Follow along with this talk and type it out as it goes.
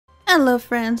Hello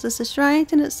friends, this is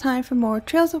Schrient and it's time for more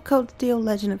Trails of Cold Steel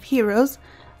Legend of Heroes.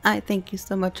 I thank you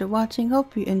so much for watching,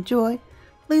 hope you enjoy.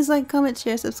 Please like, comment,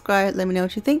 share, subscribe, let me know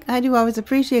what you think, I do always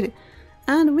appreciate it.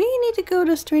 And we need to go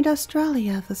to Schrient,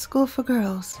 Australia, the school for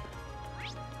girls.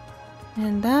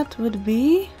 And that would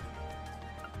be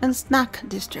in Snack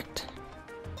District.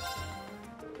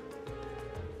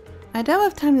 I don't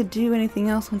have time to do anything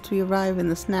else once we arrive in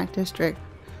the Snack District.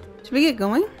 Should we get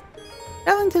going?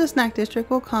 Traveling to the Snack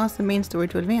District will cause the main story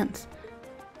to advance.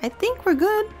 I think we're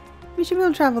good. We should be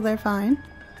able to travel there fine.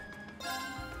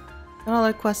 Got all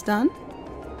our quests done.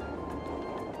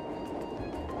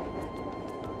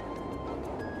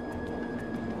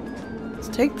 Let's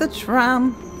take the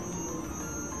tram.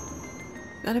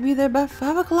 Gotta be there by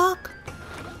 5 o'clock.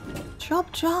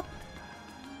 Chop chop.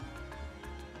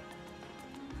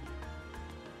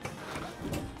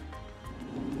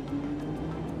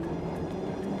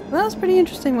 Well, that was pretty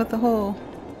interesting with the whole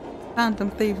Phantom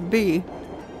Thief B.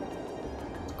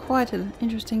 It's quite an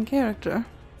interesting character.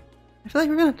 I feel like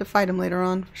we're gonna have to fight him later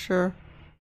on, for sure.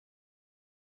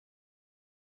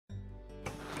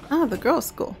 Ah, the girls'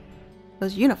 school.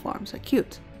 Those uniforms are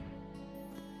cute.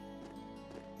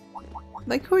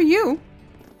 Like, who are you?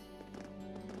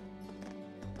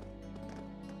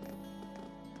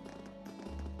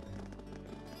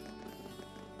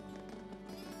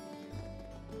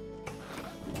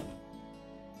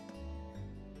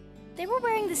 They were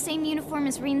wearing the same uniform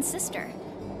as Rean's sister.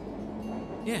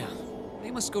 Yeah,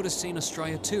 they must go to St.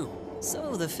 Australia too.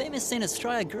 So, the famous St.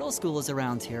 Australia Girls' School is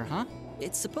around here, huh?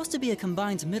 It's supposed to be a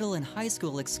combined middle and high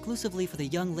school exclusively for the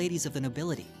young ladies of the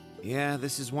nobility. Yeah,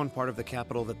 this is one part of the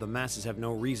capital that the masses have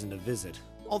no reason to visit.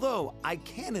 Although, I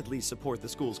can at least support the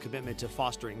school's commitment to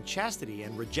fostering chastity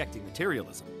and rejecting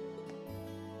materialism.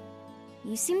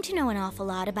 You seem to know an awful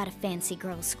lot about a fancy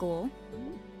girls' school.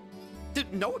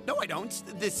 No, I don't.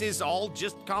 This is all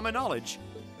just common knowledge.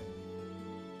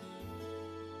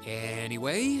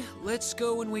 Anyway, let's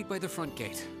go and wait by the front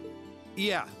gate.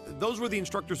 Yeah, those were the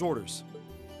instructor's orders.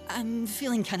 I'm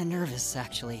feeling kinda nervous,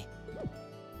 actually.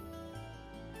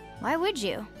 Why would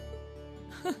you?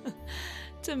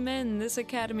 To men, this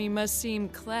academy must seem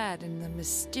clad in the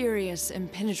mysterious,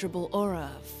 impenetrable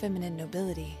aura of feminine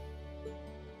nobility.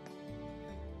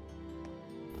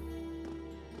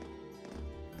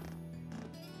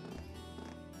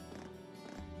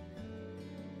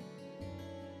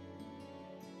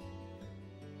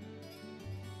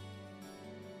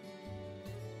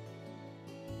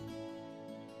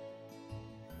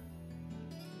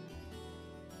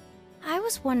 I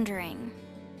was wondering,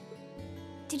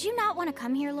 did you not want to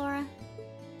come here, Laura?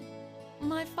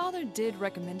 My father did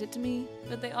recommend it to me,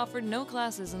 but they offered no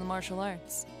classes in the martial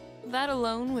arts. That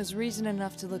alone was reason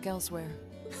enough to look elsewhere.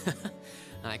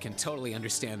 I can totally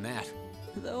understand that.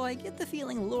 Though I get the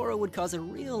feeling Laura would cause a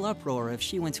real uproar if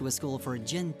she went to a school for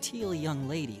genteel young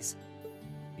ladies.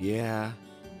 Yeah,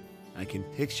 I can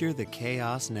picture the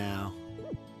chaos now.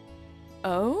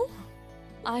 Oh?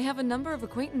 I have a number of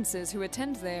acquaintances who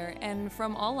attend there, and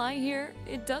from all I hear,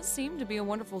 it does seem to be a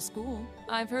wonderful school.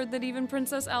 I've heard that even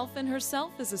Princess Alphen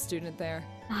herself is a student there.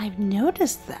 I've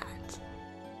noticed that.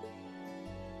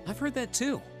 I've heard that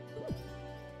too.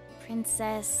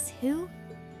 Princess who?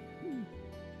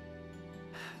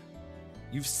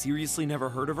 You've seriously never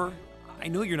heard of her? I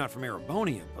know you're not from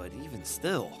Erebonia, but even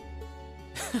still.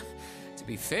 To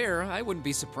be fair, I wouldn't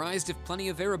be surprised if plenty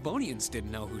of Erebonians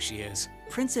didn't know who she is.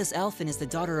 Princess Alphen is the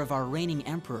daughter of our reigning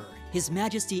emperor, His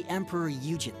Majesty Emperor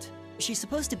Eugent. She's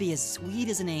supposed to be as sweet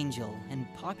as an angel and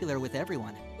popular with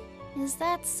everyone. Is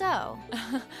that so?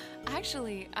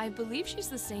 Actually, I believe she's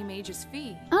the same age as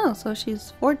Fee. Oh, so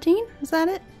she's 14? Is that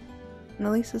it? And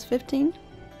Elise is 15?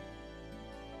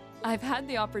 I've had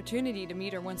the opportunity to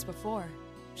meet her once before.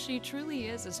 She truly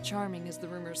is as charming as the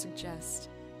rumors suggest.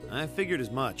 I figured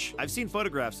as much. I've seen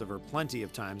photographs of her plenty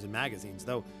of times in magazines,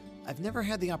 though I've never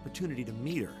had the opportunity to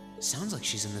meet her. Sounds like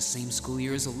she's in the same school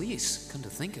year as Elise, come to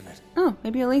think of it. Oh,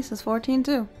 maybe Elise is 14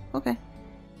 too. Okay.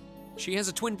 She has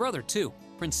a twin brother too,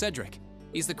 Prince Cedric.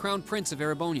 He's the crown prince of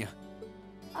Erebonia.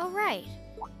 Oh, right.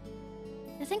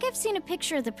 I think I've seen a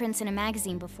picture of the prince in a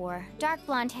magazine before. Dark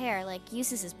blonde hair, like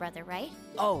Eustace's brother, right?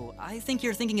 Oh, I think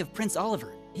you're thinking of Prince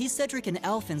Oliver. He's Cedric and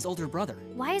Alphen's older brother.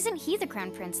 Why isn't he the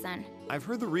crown prince then? I've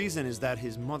heard the reason is that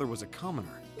his mother was a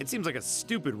commoner. It seems like a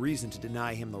stupid reason to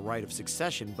deny him the right of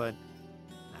succession, but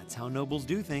that's how nobles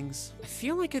do things. I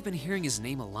feel like I've been hearing his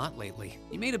name a lot lately.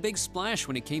 He made a big splash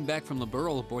when he came back from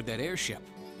Liberl aboard that airship.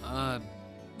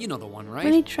 You know the one, right?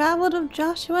 When he traveled with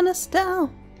Joshua and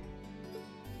Estelle.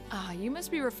 Ah, you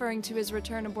must be referring to his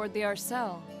return aboard the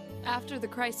Arcel, after the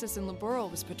crisis in Liberl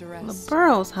was put to rest.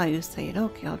 Liberl's how you say it.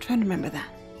 Okay, I'll try to remember that.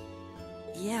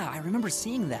 Yeah, I remember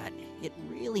seeing that. It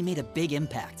really made a big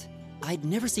impact. I'd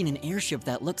never seen an airship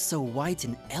that looked so white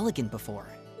and elegant before.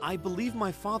 I believe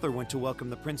my father went to welcome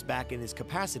the prince back in his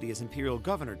capacity as Imperial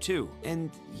Governor, too.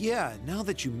 And yeah, now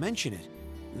that you mention it,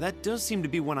 that does seem to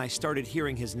be when I started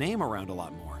hearing his name around a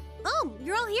lot more. Oh,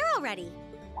 you're all here already.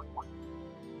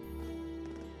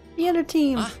 The other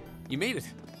team. Ah, you made it.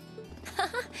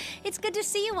 It's good to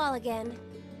see you all again.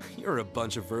 You're a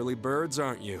bunch of early birds,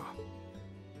 aren't you?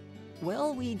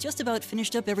 Well, we just about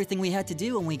finished up everything we had to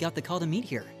do when we got the call to meet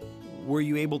here. Were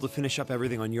you able to finish up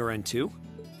everything on your end, too?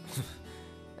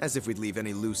 As if we'd leave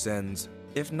any loose ends.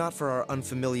 If not for our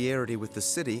unfamiliarity with the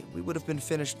city, we would have been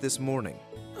finished this morning.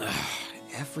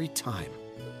 Every time.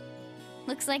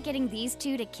 Looks like getting these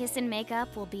two to kiss and make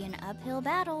up will be an uphill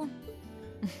battle.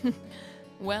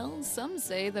 Well, some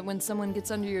say that when someone gets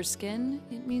under your skin,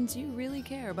 it means you really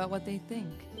care about what they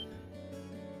think.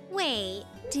 Wait,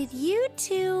 did you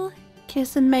two...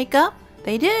 Kiss and make up?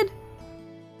 They did.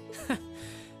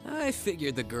 I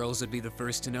figured the girls would be the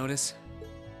first to notice.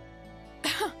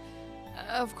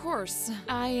 Of course.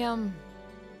 I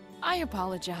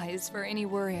apologize for any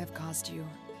worry I've caused you.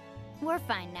 We're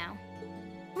fine now.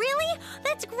 Really?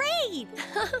 That's great!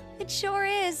 It sure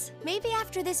is. Maybe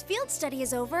after this field study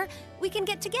is over, we can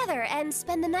get together and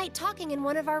spend the night talking in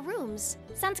one of our rooms.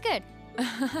 Sounds good.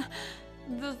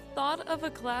 The thought of a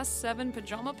Class 7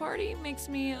 pajama party makes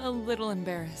me a little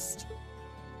embarrassed.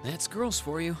 That's girls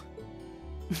for you.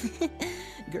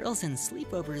 Girls and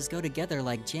sleepovers go together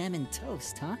like jam and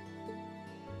toast, huh?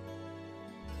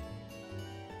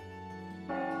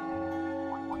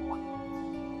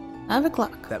 Five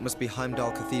o'clock. That must be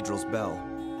Heimdall Cathedral's bell.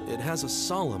 It has a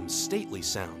solemn, stately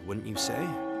sound, wouldn't you say?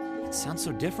 It sounds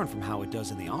so different from how it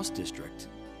does in the Ost district.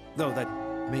 Though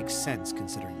that makes sense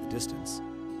considering the distance.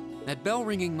 That bell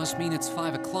ringing must mean it's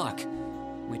 5 o'clock,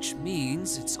 which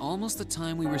means it's almost the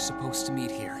time we were supposed to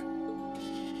meet here.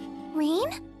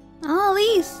 Rean? Oh,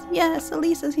 Elise. Yes,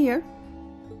 Elise is here.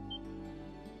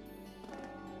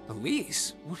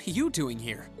 Elise, what are you doing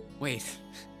here? Wait,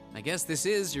 I guess this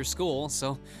is your school,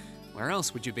 so where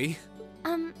else would you be?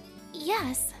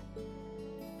 Yes.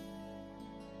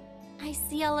 I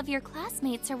see all of your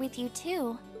classmates are with you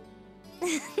too.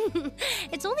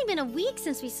 It's only been a week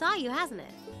since we saw you, hasn't it?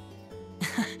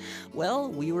 Well,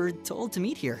 we were told to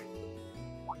meet here.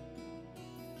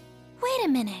 Wait a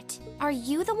minute. Are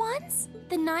you the ones?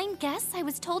 The 9 guests I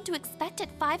was told to expect at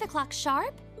 5 o'clock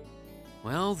sharp?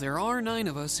 Well, there are 9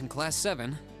 of us in Class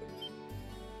 7.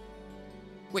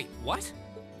 Wait, what?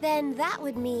 Then that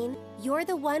would mean you're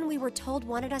the one we were told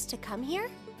wanted us to come here?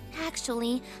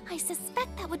 Actually, I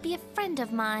suspect that would be a friend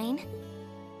of mine.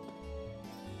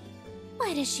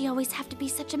 Why does she always have to be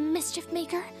such a mischief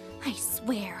maker? I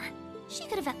swear. She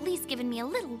could have at least given me a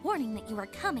little warning that you were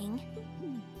coming.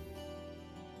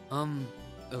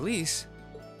 Elise?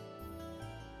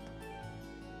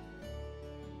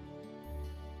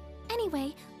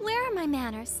 Anyway, where are my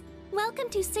manners? Welcome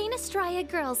to St. Estrella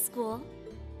Girls' School.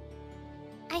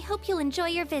 I hope you'll enjoy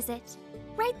your visit.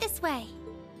 Right this way.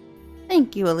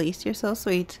 Thank you, Elise. You're so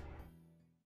sweet.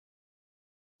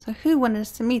 So who wanted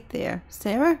us to meet there?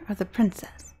 Sarah or the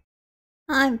princess?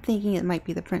 I'm thinking it might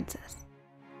be the princess.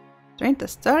 St.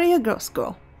 Estrella Girls'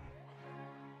 School.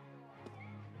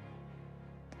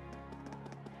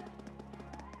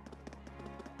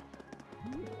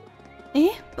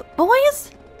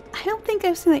 Boys? I don't think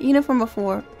I've seen that uniform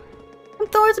before. From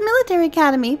Thor's military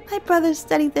academy. My brother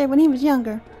studied there when he was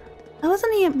younger.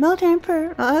 Wasn't he a military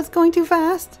emperor? Oh, that's going too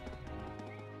fast.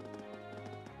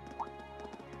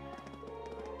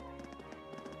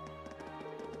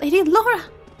 Lady Laura!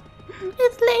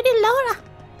 It's Lady Laura!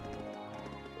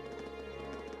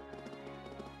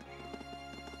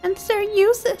 And Sir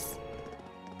Eustace!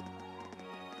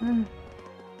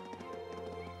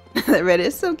 That red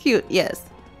is so cute, yes.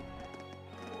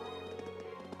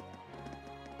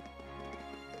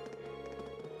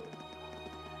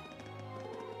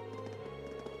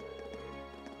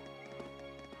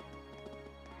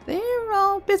 They're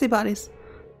all busybodies.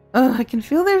 Ugh, I can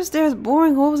feel their stares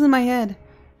boring holes in my head.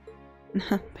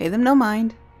 Pay them no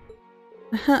mind.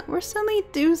 We certainly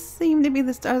do seem to be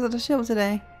the stars of the show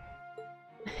today.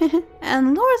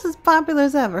 And Laura's as popular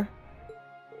as ever.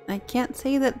 I can't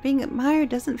say that being admired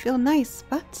doesn't feel nice,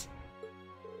 but...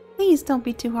 Please don't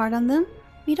be too hard on them.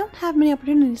 We don't have many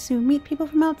opportunities to meet people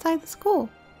from outside the school.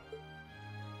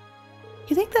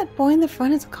 You think that boy in the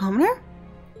front is a commoner?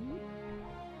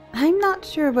 I'm not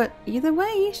sure, but either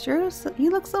way, sure, he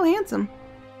looks so handsome.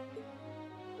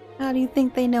 How do you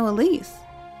think they know Elise?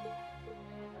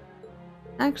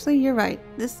 Actually, you're right.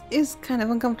 This is kind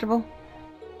of uncomfortable.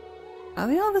 Are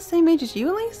they all the same age as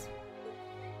you, Elise?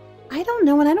 I don't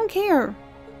know and I don't care.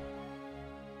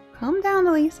 Calm down,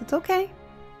 Elise. It's okay.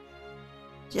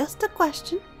 Just a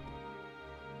question.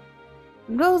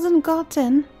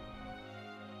 Rosengarten.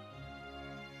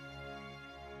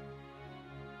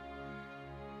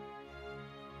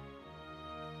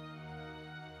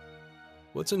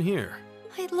 What's in here?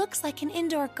 It looks like an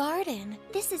indoor garden.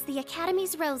 This is the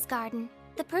Academy's rose garden.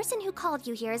 The person who called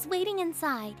you here is waiting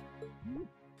inside.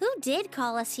 Who did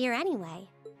call us here anyway?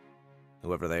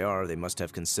 Whoever they are, they must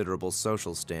have considerable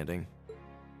social standing.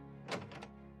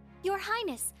 Your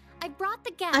Highness, I brought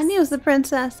the guests. I knew it was the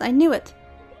princess. I knew it.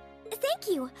 Thank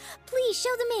you. Please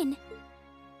show them in.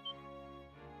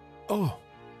 Oh.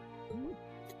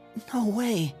 No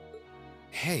way.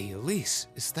 Hey, Elise,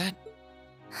 is that...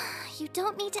 You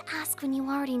don't need to ask when you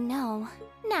already know.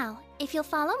 Now, if you'll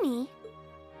follow me.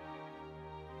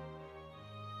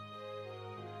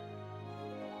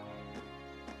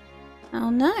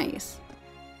 Oh, nice.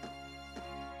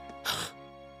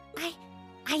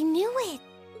 I knew it.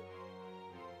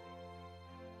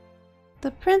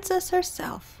 The princess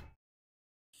herself.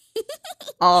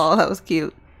 Oh, that was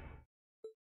cute.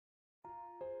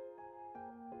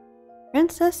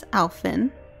 Princess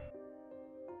Alphen.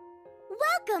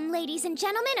 Welcome, ladies and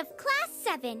gentlemen of Class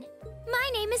 7. My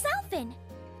name is Alphen.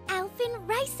 Alphen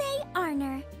Rice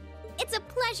Arner. It's a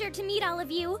pleasure to meet all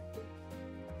of you.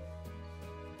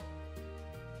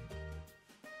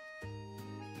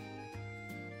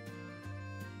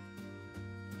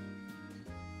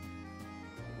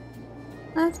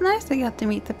 That's nice I got to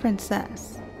meet the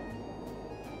princess.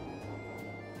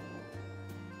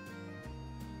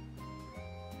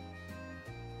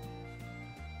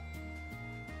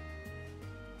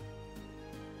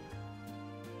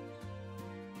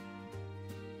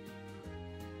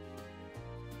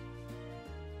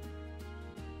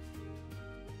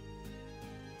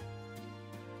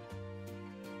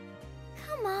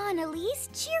 Come on, Elise,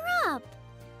 cheer up.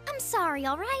 I'm sorry,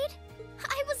 all right?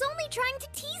 I was only trying to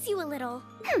tease you a little.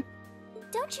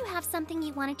 Don't you have something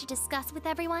you wanted to discuss with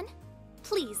everyone?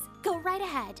 Please, go right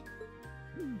ahead.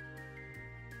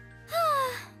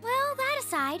 Well, that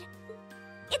aside,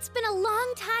 it's been a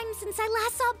long time since I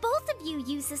last saw both of you,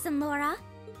 Eustace and Laura.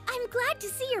 I'm glad to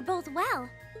see you're both well.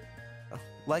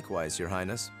 Likewise, Your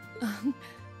Highness.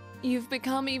 You've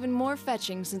become even more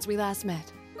fetching since we last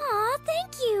met. Aw,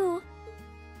 thank you.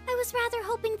 I was rather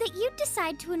hoping that you'd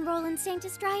decide to enroll in Saint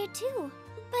Estraya too.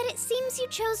 But it seems you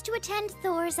chose to attend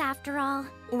Thor's after all.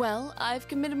 Well, I've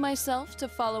committed myself to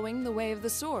following the way of the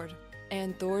sword,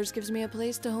 and Thor's gives me a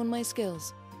place to hone my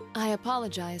skills. I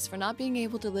apologize for not being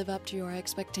able to live up to your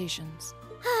expectations.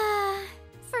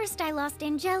 First I lost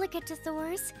Angelica to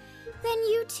Thor's, then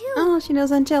you too. Oh, she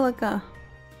knows Angelica.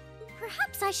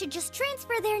 Perhaps I should just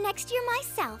transfer there next year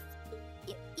myself.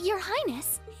 Your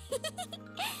Highness.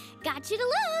 Got you to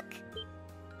look.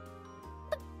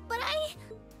 But I...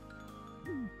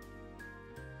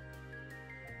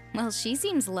 Well, she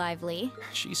seems lively.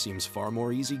 She seems far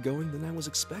more easygoing than I was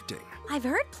expecting. I've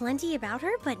heard plenty about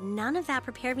her, but none of that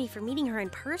prepared me for meeting her in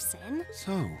person.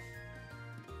 So,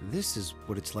 this is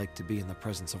what it's like to be in the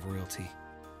presence of royalty.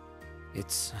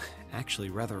 It's actually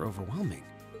rather overwhelming.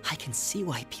 I can see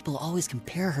why people always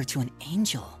compare her to an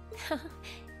angel.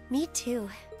 Me too.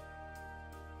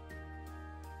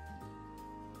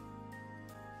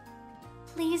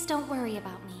 Please don't worry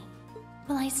about me.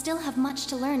 Well, I still have much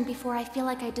to learn before I feel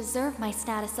like I deserve my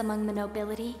status among the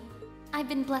nobility. I've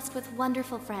been blessed with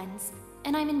wonderful friends,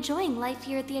 and I'm enjoying life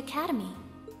here at the Academy.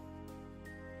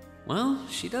 Well,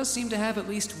 she does seem to have at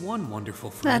least one wonderful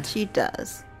friend. That she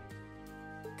does.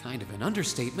 Kind of an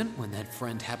understatement when that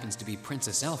friend happens to be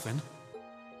Princess Alphen.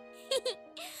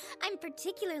 I'm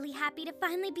particularly happy to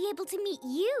finally be able to meet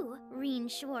you, Rean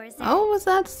Schwarzer. Oh, was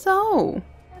that so?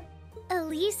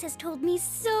 Elise has told me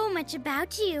so much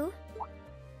about you.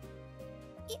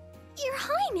 Your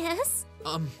Highness?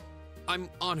 I'm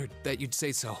honored that you'd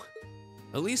say so.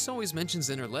 Elise always mentions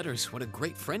in her letters what a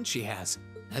great friend she has.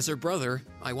 As her brother,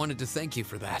 I wanted to thank you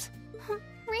for that.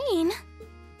 Rean?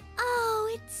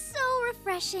 Oh, it's so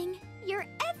refreshing. You're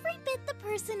every bit the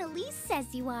person Elise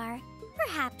says you are.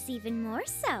 Perhaps even more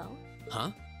so.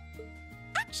 Huh?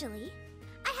 Actually,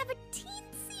 I have a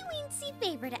teensy-weensy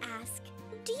favor to ask.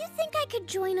 Do you think I could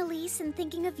join Elise in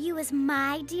thinking of you as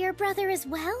my dear brother as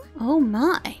well? Oh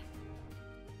my.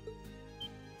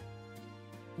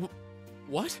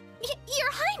 What? Your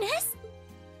Highness!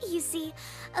 You see,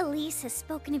 Elise has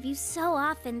spoken of you so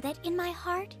often that in my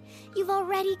heart, you've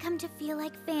already come to feel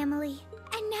like family.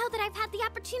 And now that I've had the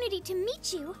opportunity to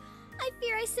meet you, I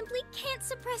fear I simply can't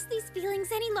suppress these feelings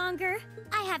any longer.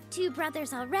 I have 2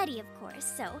 brothers already, of course,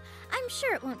 so I'm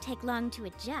sure it won't take long to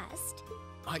adjust.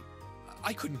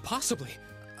 I couldn't possibly.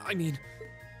 I mean...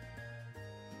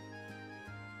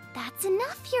 That's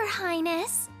enough, Your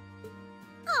Highness.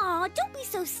 Aw, don't be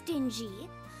so stingy.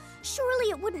 Surely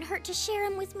it wouldn't hurt to share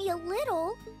him with me a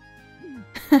little.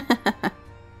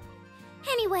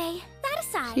 Anyway, that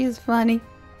aside, She's funny.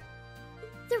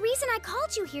 the reason I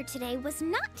called you here today was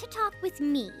not to talk with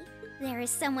me. There is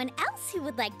someone else who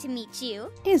would like to meet you.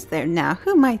 Is there now?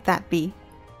 Who might that be?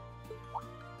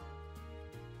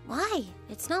 Why?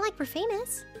 It's not like we're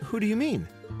famous. Who do you mean?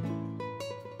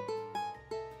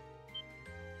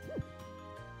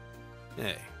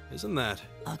 Hey, isn't that...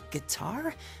 A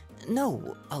guitar?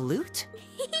 No, a lute?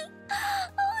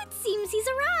 Oh, it seems he's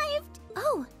arrived.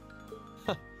 Oh,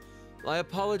 I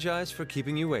apologize for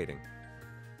keeping you waiting.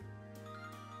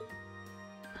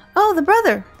 Oh, the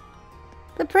brother!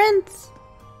 The prince!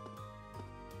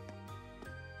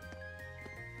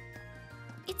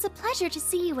 It's a pleasure to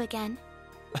see you again.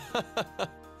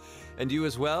 And you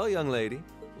as well, young lady?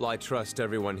 Well, I trust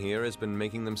everyone here has been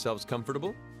making themselves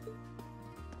comfortable?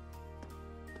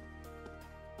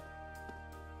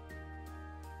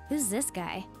 Who's this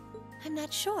guy? I'm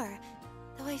not sure,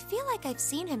 though I feel like I've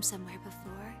seen him somewhere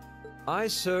before. I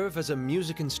serve as a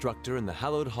music instructor in the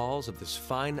hallowed halls of this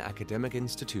fine academic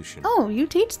institution. Oh, you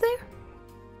teach there?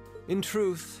 In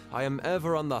truth, I am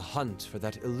ever on the hunt for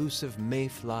that elusive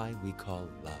mayfly we call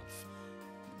love.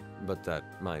 But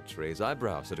that might raise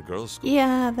eyebrows at a girls' school.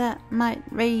 Yeah, that might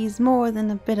raise more than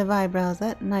a bit of eyebrows.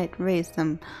 That might raise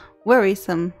some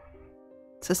worrisome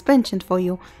suspension for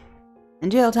you.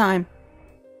 And jail time.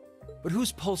 But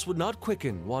whose pulse would not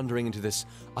quicken wandering into this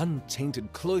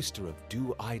untainted cloister of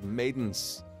dew-eyed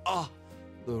maidens? Ah,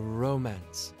 the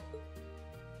romance.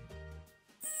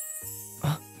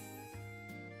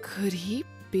 Could he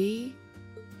be?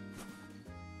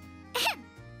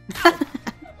 I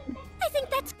think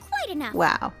that's quite enough.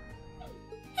 Wow.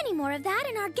 Any more of that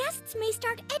and our guests may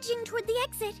start edging toward the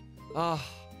exit. Ah,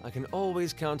 I can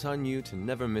always count on you to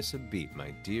never miss a beat,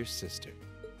 my dear sister.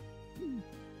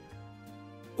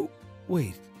 Oh,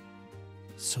 wait.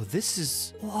 So this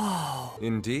is... Whoa.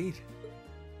 Indeed.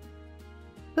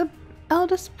 The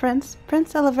eldest prince,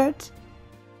 Prince Elevert.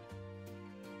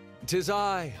 'Tis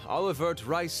I, Olivert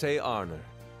Rice Arner,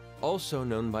 also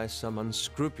known by some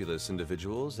unscrupulous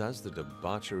individuals as the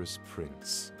debaucherous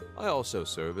prince. I also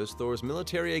serve as Thor's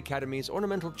Military Academy's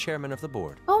ornamental chairman of the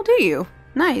board. Oh, do you?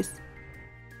 Nice.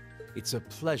 It's a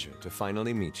pleasure to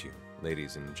finally meet you,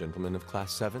 ladies and gentlemen of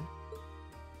Class 7.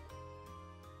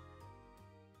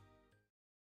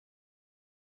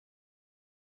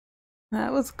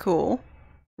 That was cool.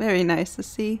 Very nice to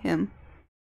see him.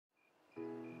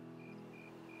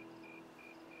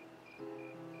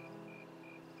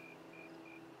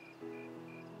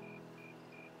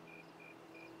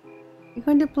 You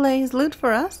going to play his lute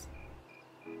for us?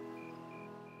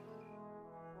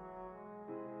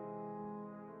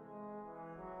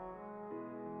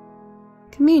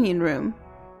 Communion room.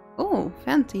 Oh,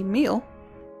 fancy meal.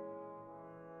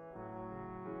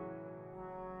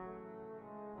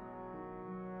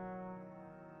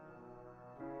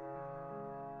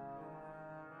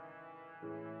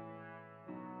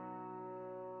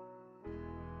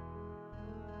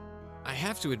 I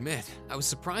have to admit, I was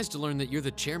surprised to learn that you're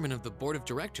the chairman of the board of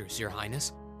directors, Your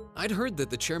Highness. I'd heard that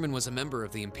the chairman was a member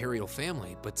of the imperial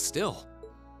family, but still.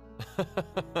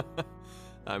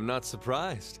 I'm not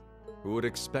surprised. Who would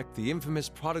expect the infamous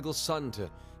prodigal son to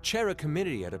chair a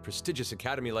committee at a prestigious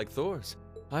academy like Thor's?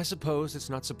 I suppose it's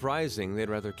not surprising they'd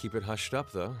rather keep it hushed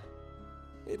up, though.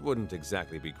 It wouldn't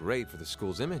exactly be great for the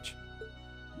school's image.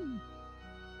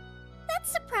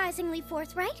 That's surprisingly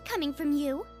forthright coming from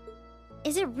you.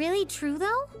 Is it really true,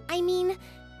 though? I mean,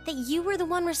 that you were the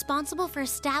one responsible for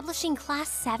establishing Class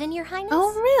 7, Your Highness?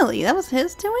 Oh, really? That was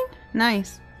his doing?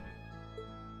 Nice.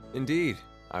 Indeed,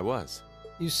 I was.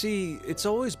 You see, it's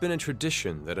always been a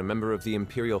tradition that a member of the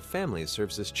imperial family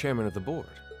serves as chairman of the board.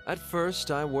 At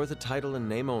first, I wore the title in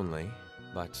name only,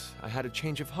 but I had a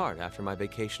change of heart after my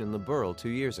vacation in Liberl 2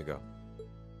 years ago.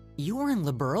 You were in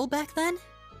Liberl back then?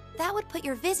 That would put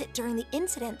your visit during the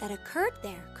incident that occurred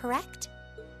there, correct?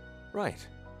 Right.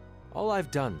 All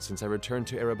I've done since I returned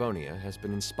to Erebonia has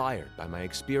been inspired by my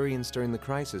experience during the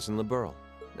crisis in Liberl.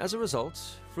 As a result,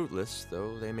 fruitless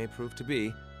though they may prove to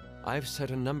be, I've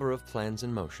set a number of plans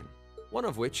in motion. One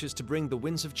of which is to bring the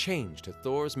winds of change to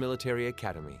Thor's Military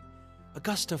Academy. A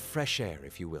gust of fresh air,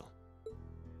 if you will.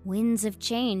 Winds of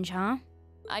change, huh?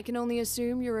 I can only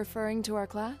assume you're referring to our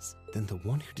class? Then the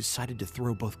one who decided to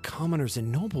throw both commoners and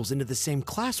nobles into the same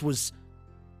class was...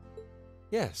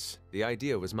 Yes, the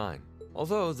idea was mine.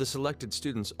 Although the selected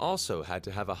students also had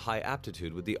to have a high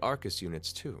aptitude with the Arcus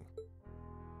units too.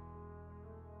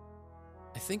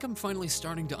 think I'm finally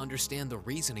starting to understand the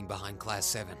reasoning behind Class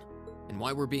 7, and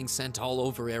why we're being sent all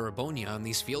over Erebonia on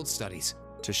these field studies.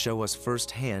 To show us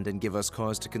firsthand and give us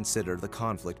cause to consider the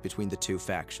conflict between the two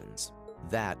factions.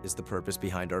 That is the purpose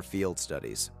behind our field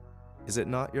studies. Is it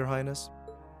not, Your Highness?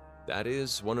 That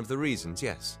is one of the reasons,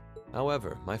 yes.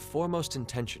 However, my foremost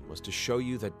intention was to show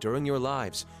you that during your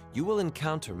lives, you will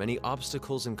encounter many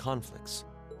obstacles and conflicts,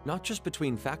 not just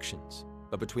between factions,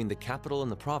 but between the capital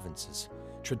and the provinces,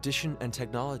 tradition and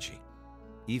technology,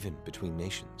 even between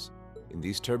nations. In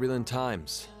these turbulent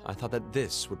times, I thought that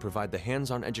this would provide the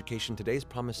hands-on education today's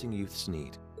promising youths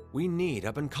need. We need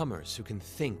up-and-comers who can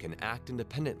think and act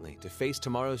independently to face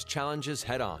tomorrow's challenges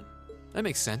head-on. That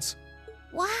makes sense.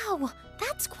 Wow,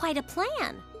 that's quite a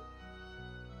plan.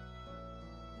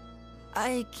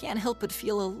 I can't help but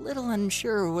feel a little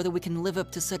unsure whether we can live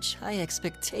up to such high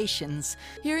expectations.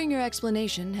 Hearing your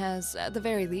explanation has, at the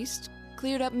very least,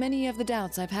 cleared up many of the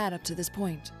doubts I've had up to this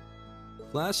point.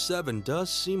 Class 7 does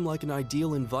seem like an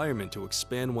ideal environment to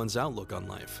expand one's outlook on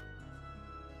life.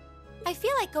 I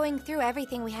feel like going through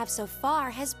everything we have so far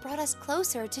has brought us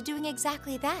closer to doing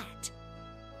exactly that.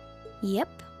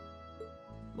 Yep.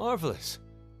 Marvelous.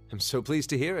 I'm so pleased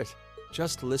to hear it.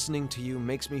 Just listening to you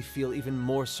makes me feel even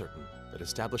more certain that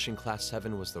establishing Class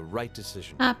 7 was the right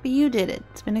decision. Happy you did it.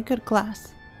 It's been a good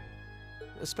class.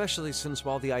 Especially since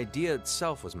while the idea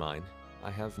itself was mine, I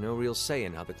have no real say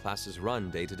in how the class is run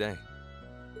day to day.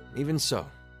 Even so,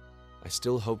 I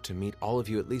still hope to meet all of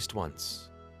you at least once,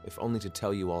 if only to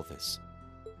tell you all this.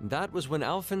 That was when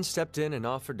Alphen stepped in and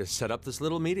offered to set up this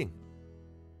little meeting.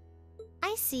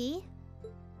 I see.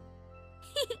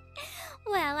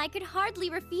 Well, I could hardly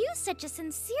refuse such a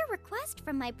sincere request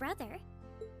from my brother.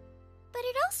 But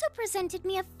it also presented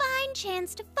me a fine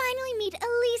chance to finally meet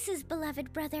Elise's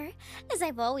beloved brother, as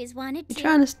I've always wanted to. You're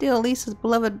trying to steal Elise's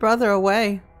beloved brother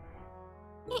away.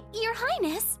 Your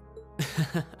Highness.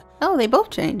 Oh, they both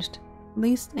changed.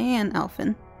 Elise and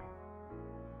Alphen.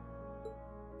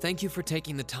 Thank you for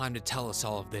taking the time to tell us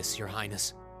all of this, Your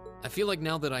Highness. I feel like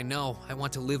now that I know, I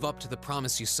want to live up to the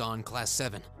promise you saw in Class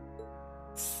 7.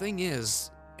 Thing is,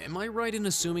 am I right in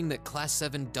assuming that Class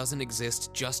 7 doesn't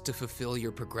exist just to fulfill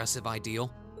your progressive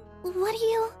ideal? What do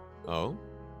you... Oh?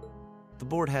 The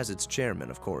board has its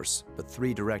chairman, of course, but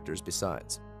 3 directors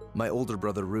besides. My older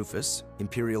brother Rufus,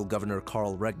 Imperial Governor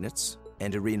Karl Regnitz,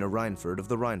 and Irina Reinford of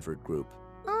the Reinford Group.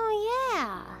 Oh,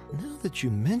 yeah. Now that you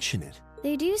mention it.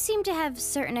 They do seem to have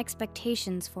certain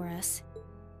expectations for us.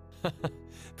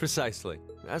 Precisely.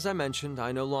 As I mentioned,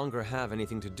 I no longer have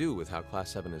anything to do with how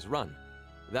Class 7 is run.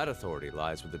 That authority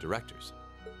lies with the directors.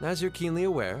 As you're keenly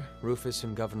aware, Rufus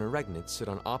and Governor Regnitz sit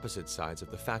on opposite sides of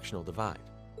the factional divide.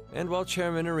 And while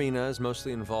Chairman Irina is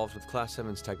mostly involved with Class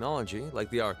 7's technology, like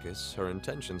the Arcus, her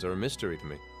intentions are a mystery to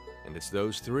me. And it's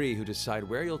those 3 who decide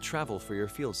where you'll travel for your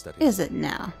field studies. Is it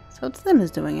now? So it's them who's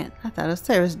doing it. I thought it was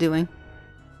Sarah's doing.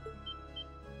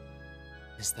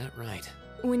 Is that right?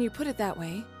 When you put it that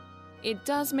way, it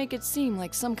does make it seem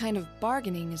like some kind of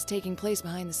bargaining is taking place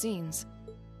behind the scenes.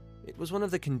 It was one of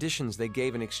the conditions they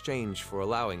gave in exchange for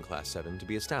allowing Class 7 to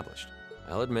be established.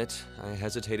 I'll admit, I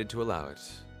hesitated to allow it,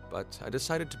 but I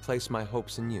decided to place my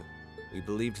hopes in you. We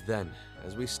believed then,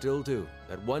 as we still do,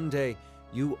 that one day,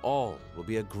 you all will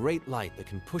be a great light that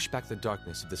can push back the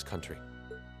darkness of this country.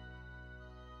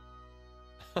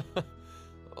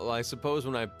 Well, I suppose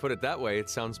when I put it that way, it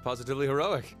sounds positively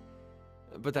heroic.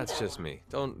 But that's just me.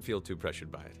 Don't feel too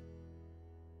pressured by it.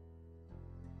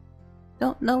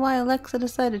 Don't know why Alexa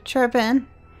decided to chirp in,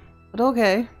 but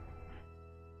okay.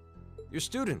 Your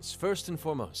students, first and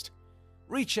foremost.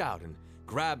 Reach out and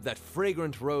grab that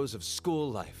fragrant rose of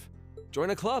school life.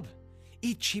 Join a club.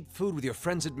 Eat cheap food with your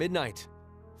friends at midnight.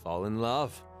 Fall in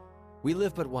love. We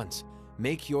live but once.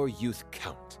 Make your youth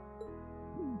count.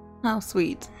 How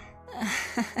sweet.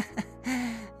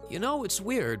 You know, it's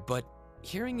weird, but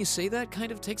hearing you say that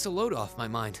kind of takes a load off my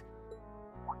mind.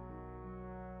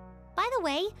 By the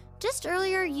way, just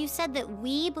earlier you said that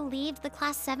we believed the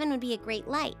Class 7 would be a great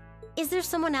light. Is there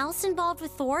someone else involved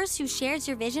with Thor's who shares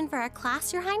your vision for our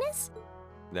class, Your Highness?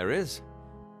 There is.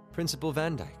 Principal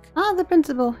Van Dyke. Ah, the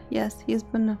principal. Yes, he's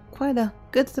been quite a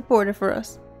good supporter for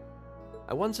us.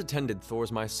 I once attended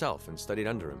Thor's myself and studied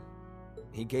under him.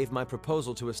 He gave my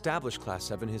proposal to establish Class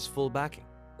 7 his full backing.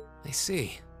 I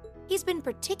see. He's been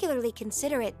particularly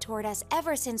considerate toward us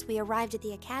ever since we arrived at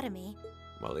the academy.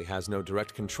 While he has no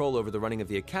direct control over the running of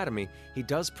the academy, he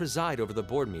does preside over the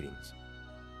board meetings.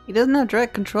 He doesn't have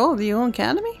direct control of the own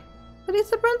academy, but he's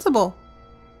the principal.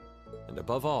 And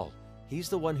above all, he's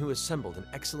the one who assembled an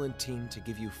excellent team to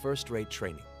give you first-rate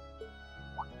training.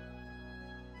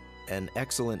 An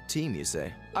excellent team, you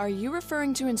say? Are you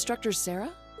referring to Instructor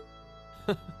Sarah?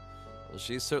 Well,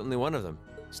 she's certainly one of them.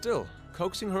 Still,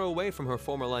 coaxing her away from her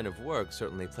former line of work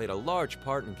certainly played a large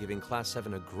part in giving Class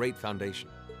 7 a great foundation.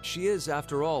 She is,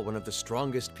 after all, one of the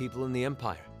strongest people in the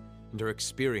Empire, and her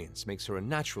experience makes her a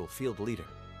natural field leader.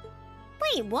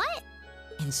 Wait, what?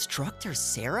 Instructor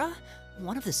Sarah?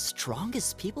 One of the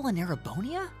strongest people in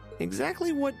Erebonia?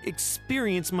 Exactly what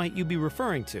experience might you be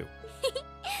referring to?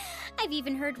 I've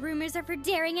even heard rumors of her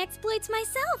daring exploits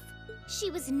myself. She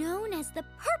was known as the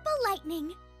Purple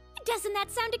Lightning. Doesn't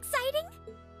that sound exciting?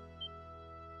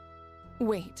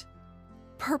 Wait.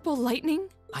 Purple Lightning?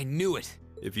 I knew it.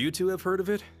 If you two have heard of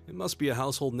it, it must be a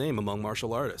household name among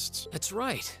martial artists. That's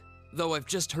right. Though I've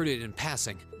just heard it in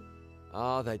passing.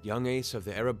 Ah, that young ace of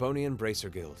the Erebonian Bracer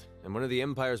Guild, and one of the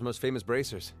Empire's most famous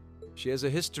bracers. She has a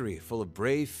history full of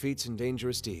brave feats and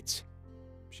dangerous deeds.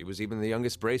 She was even the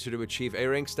youngest bracer to achieve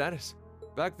A-rank status.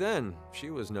 Back then, she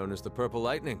was known as the Purple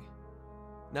Lightning.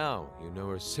 Now, you know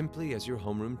her simply as your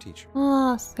homeroom teacher.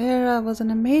 Ah, Sarah was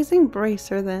an amazing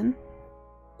bracer then.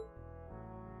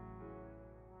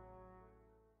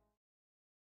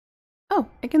 Oh,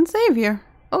 I can save here.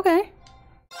 Okay.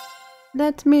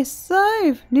 Let me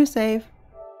save. New save.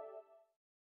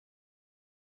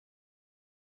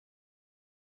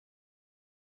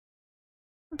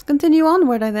 Let's continue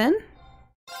onward, I then.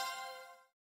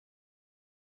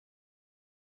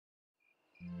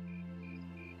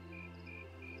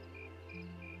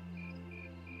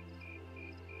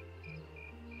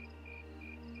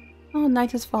 Oh,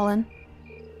 night has fallen.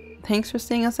 Thanks for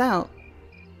seeing us out.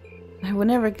 I would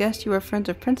never guess you were friends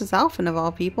with Princess Alphen of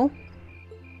all people.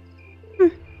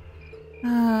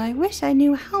 I wish I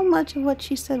knew how much of what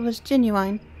she said was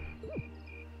genuine.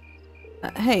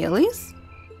 Hey, Elise?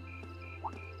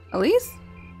 Elise?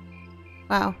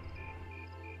 Wow.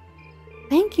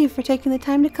 Thank you for taking the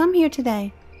time to come here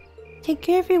today. Take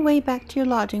care of your way back to your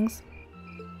lodgings.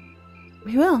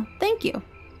 We will, thank you.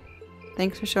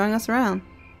 Thanks for showing us around.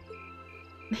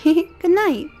 Good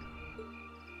night.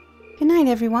 Good night,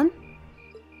 everyone.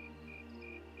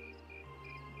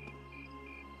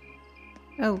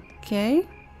 Okay.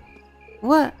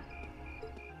 What?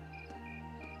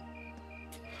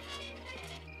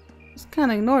 Just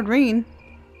kinda ignored Rean.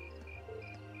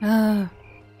 Don't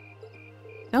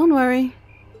worry.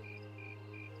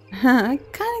 I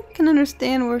kinda can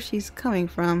understand where she's coming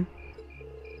from.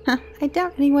 I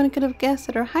doubt anyone could have guessed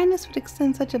that Her Highness would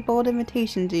extend such a bold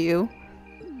invitation to you.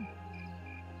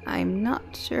 I'm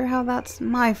not sure how that's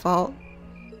my fault.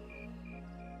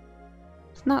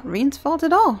 It's not Rean's fault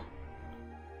at all.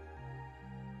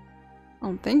 I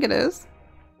don't think it is.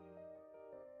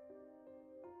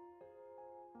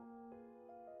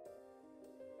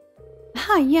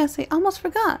 Ah, yes, I almost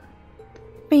forgot.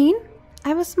 Rean, I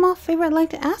have a small favor I'd like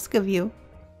to ask of you.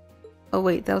 Oh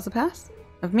wait, that was a pass?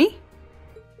 Of me?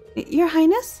 Your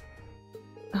Highness?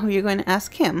 Oh, you're going to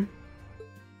ask him?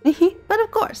 But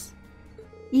of course.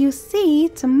 You see,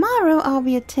 tomorrow I'll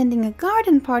be attending a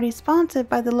garden party sponsored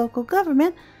by the local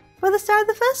government for the start of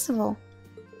the festival.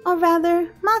 Or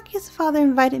rather, Maki's father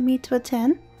invited me to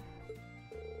attend.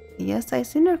 Yes, I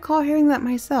seem to recall hearing that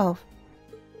myself.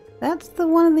 That's the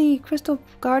one in the Crystal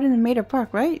Garden in Mater Park,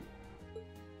 right?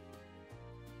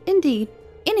 Indeed.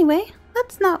 Anyway,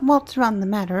 let's not waltz around the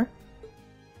matter.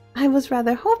 I was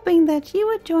rather hoping that you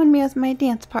would join me as my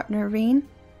dance partner, Rean.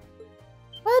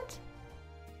 What?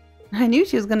 I knew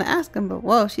she was going to ask him, but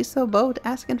whoa, she's so bold to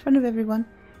ask in front of everyone.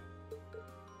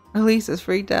 Elise is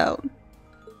freaked out.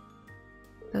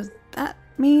 Does that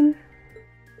mean...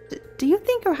 do you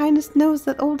think Her Highness knows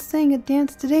that old saying, a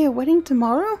dance today, a wedding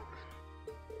tomorrow?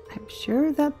 I'm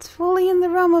sure that's fully in the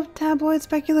realm of tabloid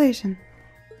speculation.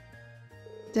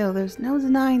 Still, there's no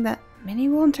denying that many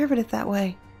will interpret it that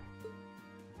way.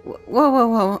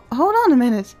 Whoa, hold on a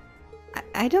minute.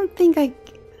 I don't think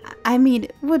I mean,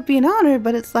 it would be an honor,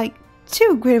 but it's like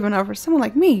too great of an honor for someone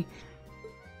like me.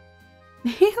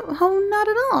 Oh, not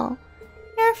at all.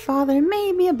 Your father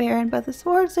may be a baron, but the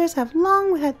Swordsers have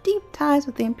long had deep ties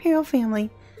with the Imperial family.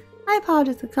 I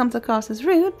apologize if it comes across as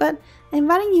rude, but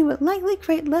inviting you would likely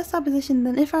create less opposition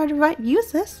than if I were to invite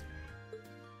Eustace.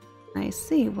 I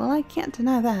see. Well, I can't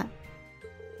deny that.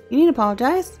 You need to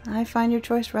apologize. I find your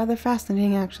choice rather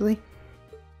fascinating, actually.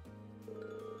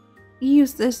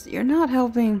 Eustace, you're not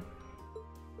helping.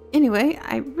 Anyway,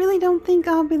 I really don't think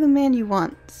I'll be the man you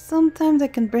want. Sometimes I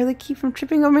can barely keep from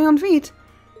tripping over my own feet.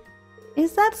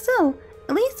 Is that so?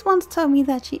 Elise once told me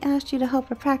that she asked you to help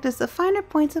her practice the finer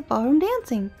points of ballroom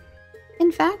dancing.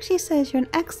 In fact, she says you're an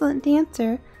excellent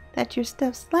dancer, that you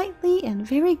step slightly and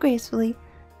very gracefully.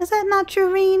 Is that not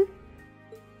true, Rean?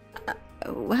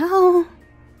 Well...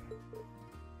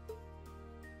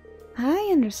 I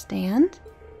understand.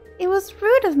 It was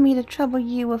rude of me to trouble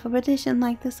you with a petition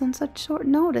like this on such short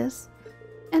notice.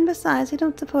 And besides, I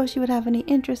don't suppose you would have any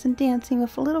interest in dancing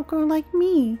with a little girl like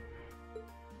me.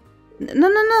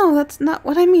 No, that's not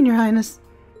what I mean, Your Highness.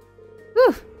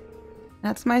 Whew.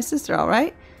 That's my sister, all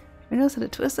right. She knows how to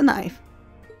twist a knife.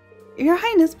 Your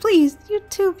Highness, please, you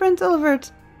too, Prince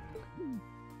Olivert.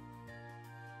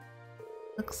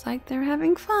 Looks like they're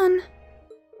having fun.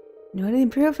 You know, the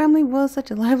Imperial family was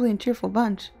such a lively and cheerful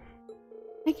bunch.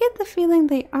 I get the feeling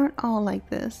they aren't all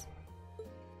like this.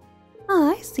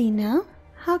 Ah, I see now.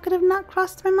 How could it have not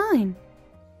crossed my mind?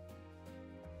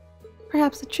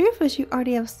 Perhaps the truth is you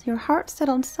already have your heart set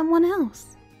on someone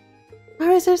else. Or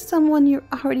is there someone you're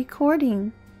already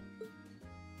courting?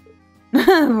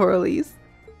 Poor Elise.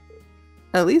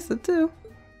 Elisa too.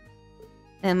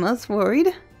 Emma's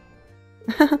worried.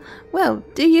 Well,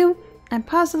 do you? I'm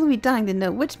positively dying to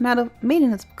know which maiden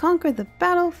has conquered the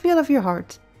battlefield of your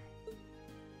heart.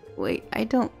 Wait,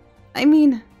 I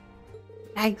mean...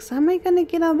 Yikes, how am I gonna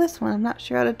get out of this one? I'm not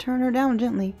sure how to turn her down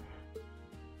gently.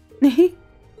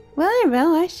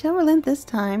 Well, I shall relent this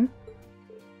time.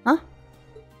 Huh?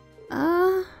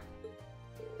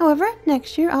 However,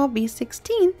 next year I'll be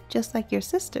 16, just like your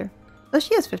sister. Oh,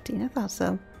 she is 15, I thought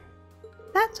so.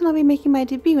 That's when I'll be making my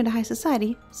debut into high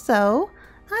society, so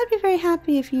I'd be very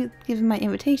happy if you'd give my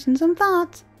invitation some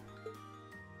thought.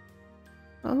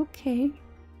 Okay.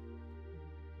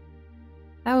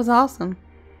 That was awesome.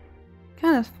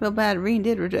 Kind of feel bad Rean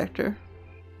did reject her.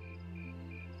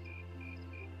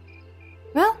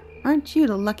 Well, aren't you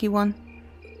the lucky one?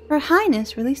 Her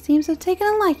Highness really seems to have taken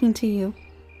a liking to you.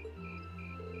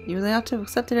 You really ought to have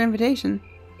accepted her invitation.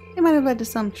 It might have led to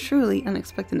some truly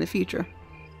unexpected in the future.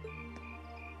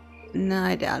 No,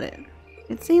 I doubt it.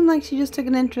 It seemed like she just took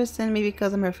an interest in me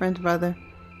because I'm her friend's brother.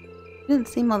 She didn't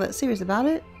seem all that serious about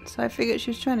it, so I figured she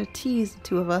was trying to tease the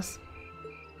two of us.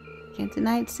 Can't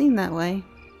deny it seemed that way.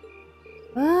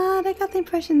 But I got the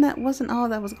impression that wasn't all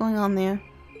that was going on there.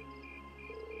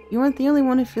 You weren't the only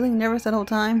one who feeling nervous that whole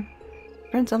time.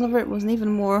 Prince Olivert was an even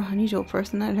more unusual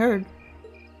person I'd heard.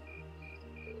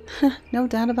 No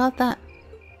doubt about that.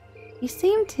 He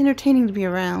seemed entertaining to be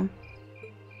around.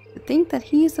 To think that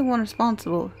he's the one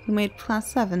responsible who made Class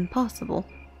 7 possible.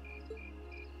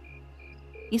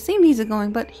 He seemed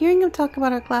easygoing, but hearing him talk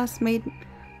about our class made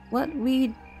what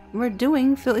we were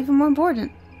doing feel even more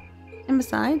important. And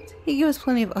besides, he gave us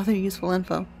plenty of other useful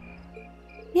info.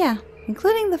 Yeah,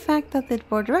 including the fact that the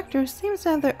board of directors seems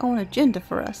to have their own agenda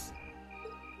for us.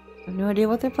 I have no idea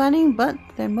what they're planning, but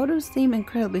their motives seem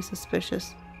incredibly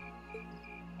suspicious.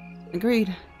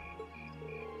 Agreed.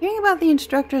 Hearing about the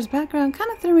instructor's background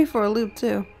kind of threw me for a loop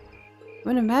too. I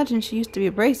would imagine she used to be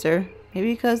a bracer,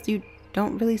 maybe because you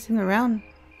don't really see them around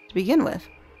to begin with.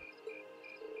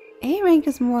 A rank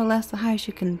is more or less the highest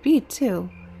you can be too.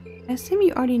 I assume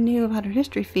you already knew about her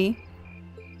history fee.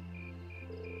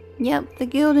 Yep, the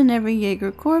guild in every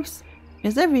Jaeger Corps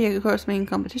is every Jaeger Corps' main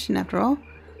competition after all.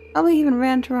 Probably even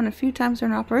ran to run a few times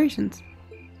during operations.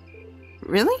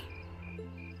 Really?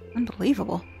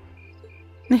 Unbelievable.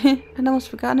 I'd almost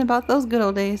forgotten about those good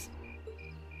old days.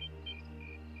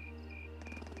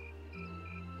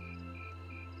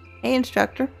 Hey,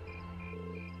 instructor.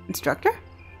 Instructor?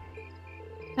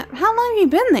 How long have you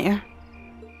been there?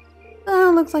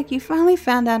 Oh, looks like you finally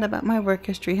found out about my work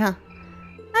history, huh?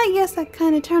 I guess that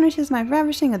kind of tarnishes my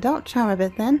ravishing adult charm a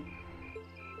bit then.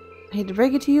 I hate to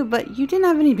break it to you, but you didn't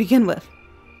have any to begin with.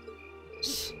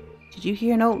 Shh. Did you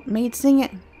hear an old maid sing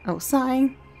it? Oh,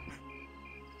 sighing?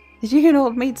 Did you hear an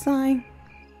old maid sighing?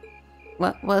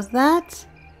 What was that?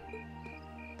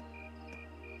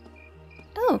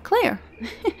 Oh, Claire.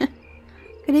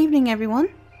 Good evening, everyone.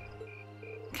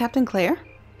 Captain Claire?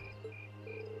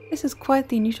 This is quite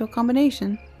the unusual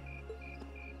combination. I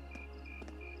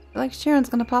feel like Sharon's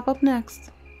gonna pop up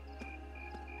next.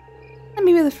 Let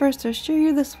me be the first to assure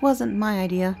you this wasn't my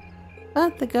idea,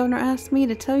 but the governor asked me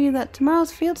to tell you that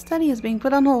tomorrow's field study is being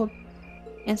put on hold.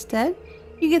 Instead,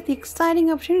 you get the exciting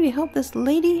opportunity to help this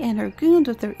lady and her goons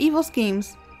with their evil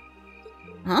schemes.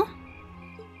 Huh?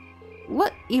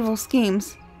 What evil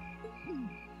schemes?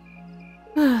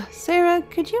 Sarah,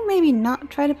 could you maybe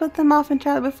not try to put them off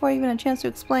entirely before I even had a chance to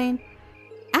explain?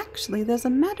 Actually, there's a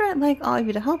matter I'd like all of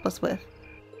you to help us with.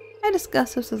 I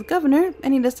discussed this with the governor,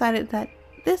 and he decided that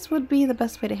this would be the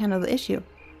best way to handle the issue.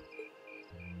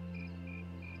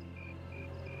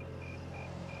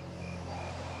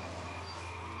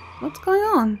 What's going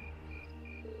on?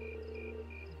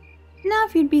 Now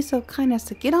if you'd be so kind as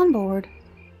to get on board.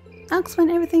 I'll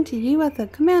explain everything to you at the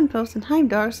command post in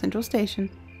Heimdar Central Station.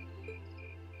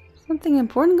 Something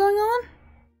important going on?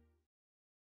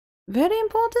 Very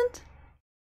important?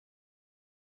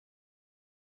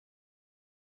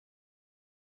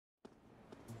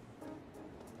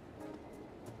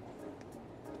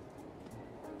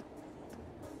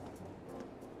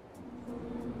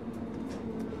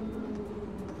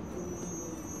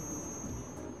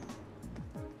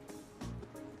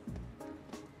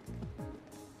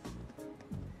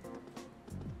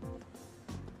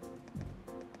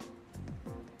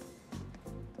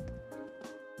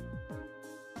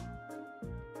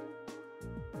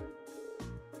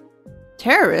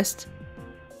 Terrorist?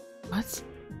 What?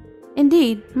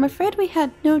 Indeed, I'm afraid we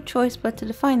had no choice but to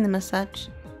define them as such.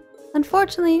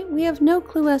 Unfortunately, we have no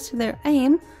clue as to their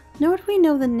aim, nor do we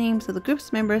know the names of the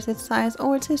group's members, its size,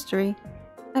 or its history.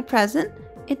 At present,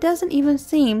 it doesn't even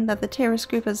seem that the terrorist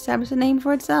group has established a name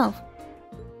for itself.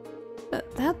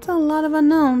 But that's a lot of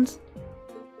unknowns.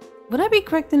 Would I be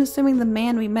correct in assuming the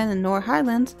man we met in Nor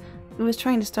Highlands, who was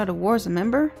trying to start a war, is a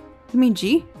member? You mean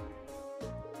G?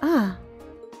 Ah.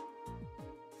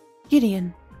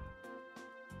 Gideon.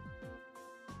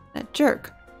 That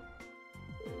jerk.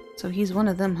 So he's one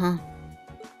of them, huh?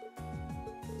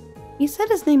 He said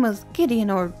his name was Gideon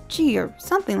or G or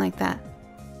something like that.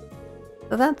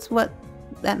 So that's what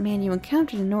that man you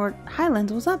encountered in Nor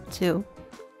Highlands was up to.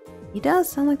 He does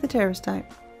sound like the terrorist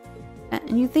type.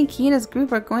 And you think he and his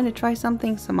group are going to try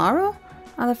something tomorrow?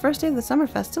 On the first day of the summer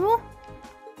festival?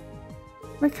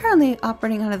 We're currently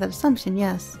operating under that assumption,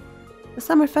 yes. The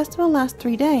summer festival lasts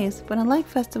 3 days, but unlike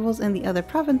festivals in the other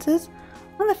provinces,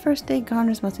 on the first day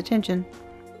garners much attention.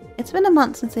 It's been a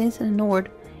month since they entered Nord.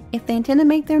 If they intend to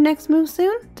make their next move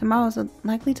soon, tomorrow's a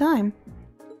likely time.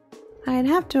 I'd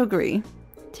have to agree.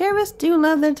 Terrorists do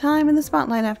love their time in the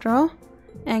spotlight after all.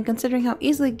 And considering how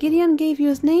easily Gideon gave you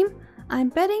his name, I'm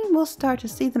betting we'll start to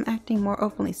see them acting more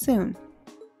openly soon.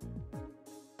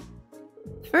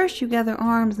 First you gather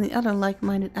arms and the other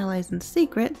like-minded allies in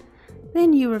secret,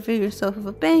 then you reveal yourself with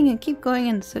a bang and keep going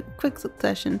in quick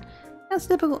succession. That's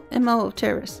typical MO of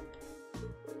terrorists.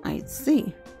 I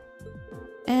see.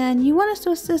 And you want us to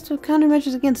assist with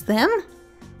countermeasures against them?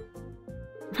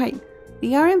 Right.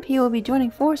 The RMP will be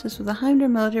joining forces with the Heimdall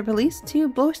military police to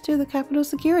bolster the capital's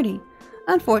security.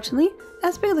 Unfortunately,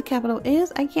 as big as the capital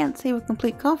is, I can't say with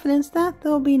complete confidence that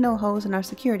there will be no holes in our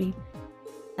security.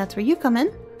 That's where you come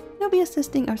in. You'll be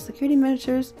assisting our security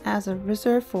measures as a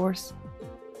reserve force.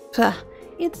 Pah,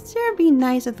 it'd sure be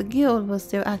nice if the guild was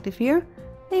still active here.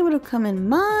 They would have come in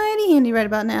mighty handy right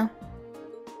about now.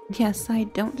 Yes, I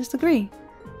don't disagree.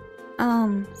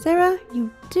 Sarah,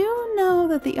 you do know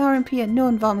that the RMP had no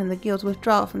involvement in the guild's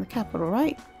withdrawal from the capital,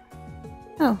 right?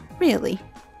 Oh, really?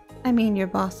 I mean, your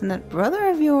boss and that brother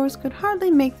of yours could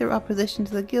hardly make their opposition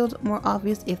to the guild more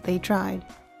obvious if they tried.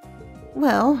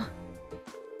 Well,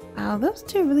 wow, those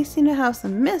two really seem to have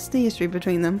some misty history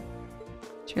between them.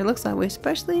 Sure looks that way,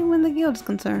 especially when the guild is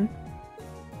concerned.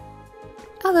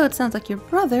 Although it sounds like your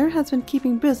brother has been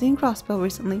keeping busy in Crossbow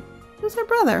recently. Who's your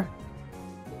brother?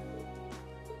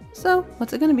 So,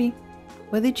 what's it gonna be?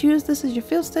 Whether you choose this as your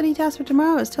field study task for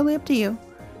tomorrow is totally up to you.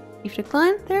 If you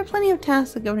decline, there are plenty of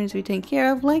tasks the governor needs to be taken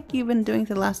care of, like you've been doing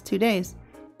for the last 2 days.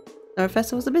 Summer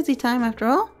Festival's a busy time, after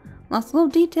all. Lots of little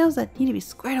details that need to be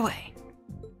squared away.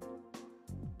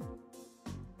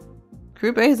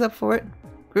 Group A is up for it.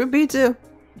 Group B too.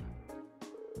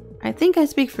 I think I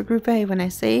speak for Group A when I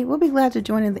say we'll be glad to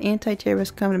join in the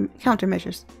anti-terrorist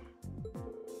countermeasures.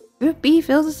 Group B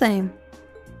feels the same.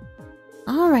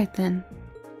 Alright then.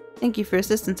 Thank you for your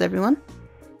assistance, everyone.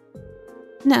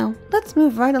 Now, let's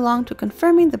move right along to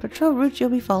confirming the patrol routes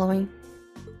you'll be following.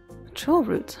 Patrol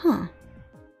routes, huh?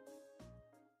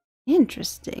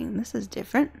 Interesting. This is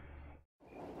different.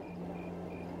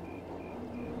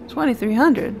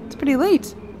 2300. It's pretty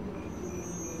late.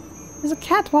 There's a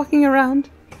cat walking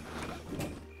around.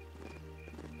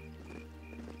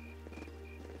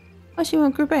 Oh, she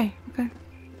went Group A. Okay.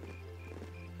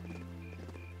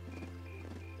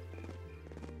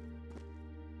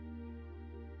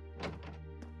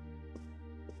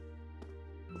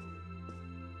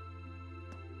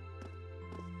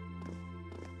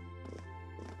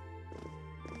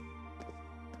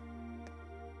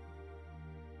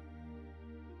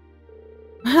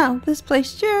 Wow, this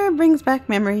place sure brings back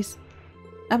memories.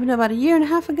 Up until about 1.5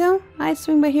 years ago, I'd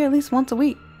swing by here at least once a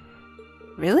week.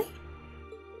 Really?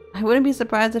 I wouldn't be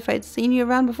surprised if I'd seen you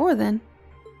around before then.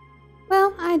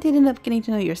 Well, I did end up getting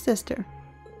to know your sister.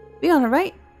 Fiona,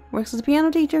 right? Works as a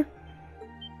piano teacher.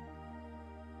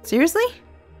 Seriously?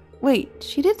 Wait,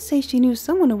 she did say she knew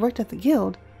someone who worked at the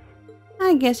guild.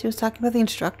 I guess she was talking about the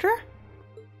instructor?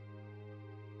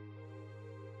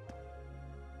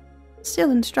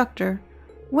 Still instructor.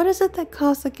 What is it that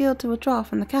caused the guild to withdraw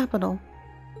from the capital?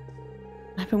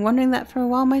 I've been wondering that for a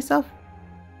while myself.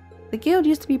 The guild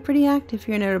used to be pretty active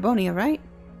here in Erebonia, right?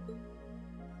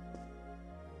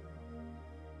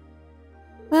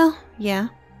 Well, yeah.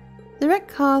 The direct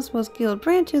cause was guild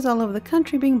branches all over the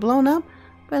country being blown up,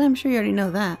 but I'm sure you already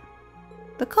know that.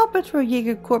 The culprits were a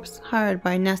Jaeger corps hired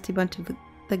by a nasty bunch of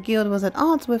the guild was at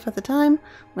odds with at the time.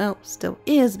 Well, still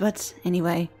is, but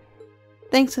anyway.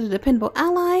 Thanks to the dependable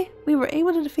ally, we were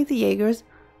able to defeat the Jaegers,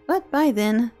 but by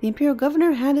then, the Imperial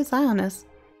Governor had his eye on us.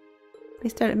 they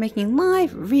started making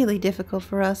life really difficult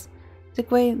for us.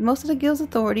 Took away most of the guild's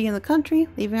authority in the country,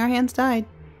 leaving our hands tied.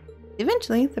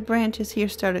 Eventually, the branches here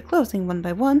started closing one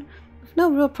by one, with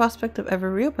no real prospect of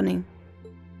ever reopening.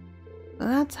 So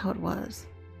that's how it was.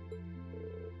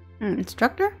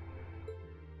 Instructor?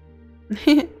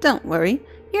 Don't worry,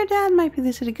 your dad might be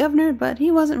the city governor, but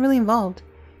he wasn't really involved.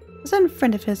 A certain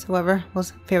friend of his, however,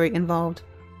 was very involved.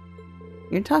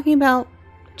 You're talking about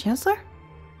Chancellor?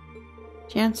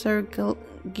 Chancellor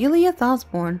Gilead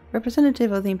Osborne,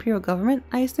 representative of the Imperial government,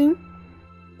 I assume?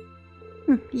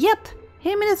 Yep,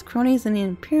 him and his cronies in the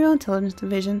Imperial Intelligence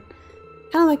Division.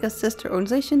 Kind of like a sister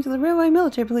organization to the Railway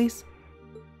Military Police.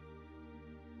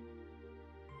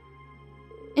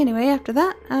 Anyway, after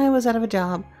that, I was out of a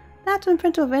job. That's when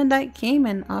Principal Van Dyke came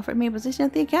and offered me a position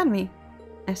at the academy.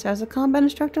 I started as a combat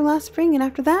instructor last spring, and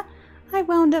after that, I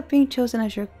wound up being chosen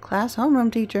as your class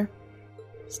homeroom teacher.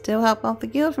 Still help out the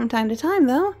guild from time to time,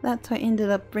 though. That's how I ended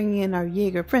up bringing in our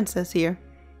Jaeger princess here.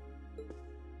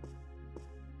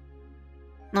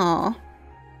 Aw.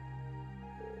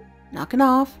 Knock it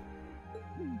off.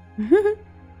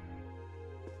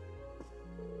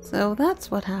 So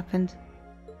that's what happened.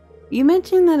 You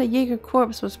mentioned that a Jaeger corps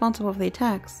was responsible for the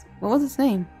attacks. What was its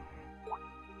name?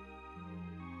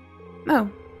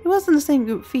 Oh, it wasn't the same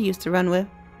group Fee used to run with.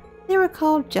 They were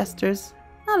called Jesters.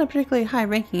 Not a particularly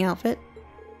high-ranking outfit.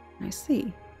 I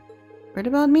see. Heard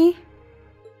about me?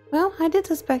 Well, I did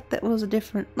suspect that it was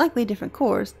likely different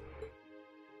corps.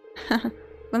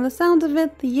 From the sounds of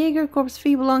it, the Jaeger corps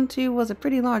Fee belonged to was a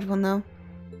pretty large one, though.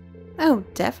 Oh,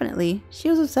 definitely. She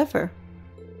was a Zephyr.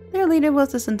 Their leader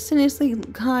was this insidiously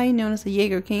guy known as the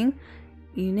Jaeger King.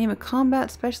 You name a combat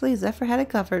specialist, Zephyr had it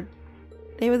covered.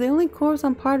 They were the only corps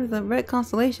on part of the Red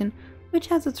Constellation, which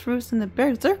has its roots in the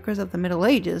berserkers of the Middle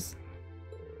Ages.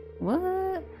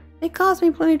 What? They caused me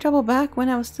plenty of trouble back when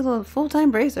I was still a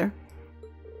full-time bracer.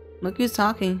 Look who's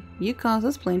talking. You caused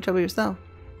us plenty of trouble yourself.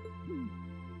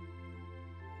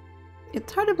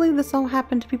 It's hard to believe this all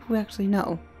happened to people we actually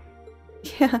know.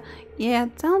 Yeah,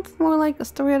 it sounds more like a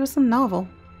story out of some novel.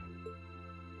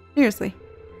 Seriously.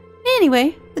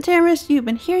 Anyway, the terrorists you've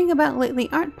been hearing about lately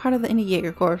aren't part of any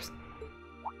Jaeger Corps.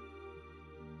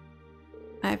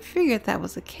 I figured that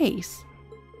was the case.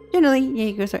 Generally,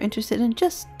 Jaegers are interested in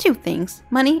just two things,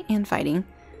 money and fighting.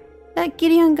 That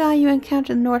Gideon guy you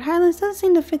encountered in the North Highlands doesn't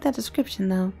seem to fit that description,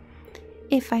 though.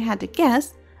 If I had to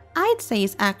guess, I'd say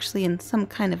he's actually in some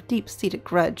kind of deep-seated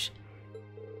grudge.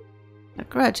 A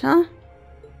grudge, huh?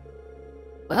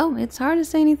 Well, it's hard to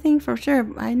say anything for sure.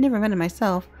 I never met him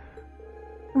myself.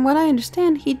 From what I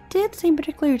understand, he did seem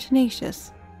particularly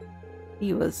tenacious.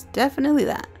 He was definitely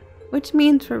that, which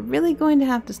means we're really going to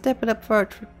have to step it up for our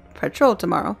patrol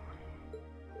tomorrow.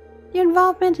 Your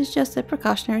involvement is just a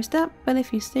precautionary step, but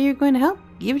if you say you're going to help,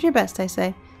 give it your best, I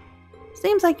say.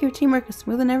 Seems like your teamwork is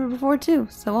smoother than ever before too,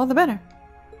 so all the better.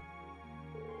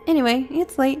 Anyway,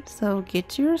 it's late, so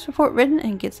get your report written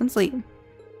and get some sleep.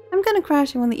 I'm gonna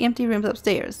crash in one of the empty rooms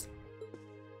upstairs.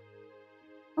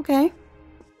 Okay.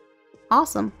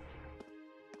 Awesome.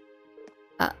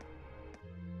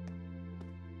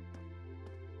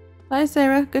 Bye,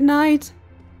 Sarah. Good night.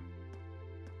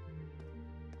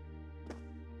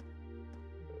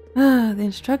 The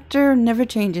instructor never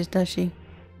changes, does she?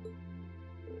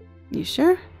 You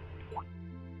sure?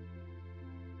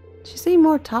 She seemed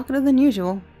more talkative than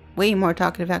usual. Way more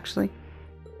talkative, actually.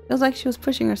 Feels like she was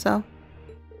pushing herself.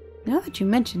 Now that you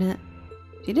mention it,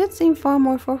 she did seem far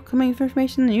more forthcoming with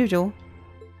information than usual.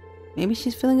 Maybe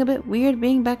she's feeling a bit weird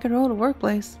being back at her old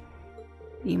workplace.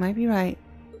 You might be right.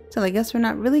 So I guess we're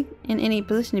not really in any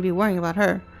position to be worrying about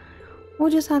her. We'll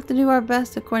just have to do our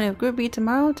best according to Group B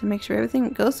tomorrow to make sure everything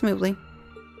goes smoothly.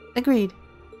 Agreed.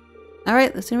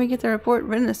 Alright, the sooner we get the report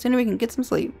written, the sooner we can get some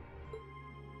sleep.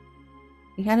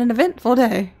 We had an eventful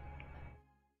day.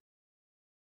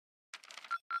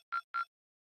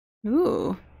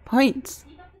 Ooh, points.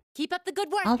 Keep up the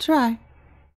good work. I'll try.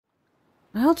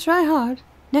 I'll try hard.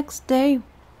 Next day,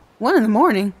 1 in the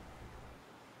morning.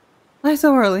 Why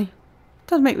so early?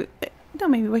 Don't make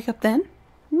me wake up then.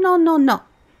 No, no, no.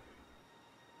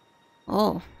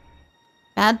 Oh,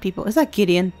 bad people. Is that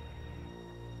Gideon?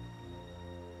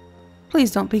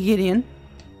 Please don't be Gideon.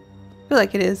 I feel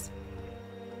like it is.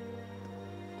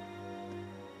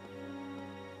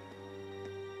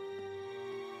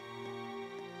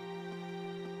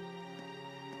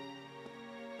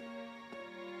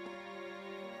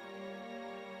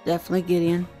 Definitely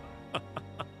Gideon.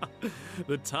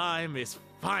 The time is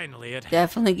finally at hand.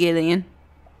 Definitely Gideon.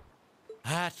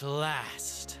 At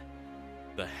last,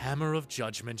 the hammer of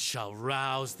judgment shall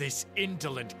rouse this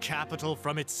indolent capital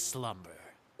from its slumber.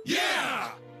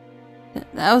 Yeah!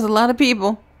 That was a lot of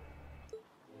people.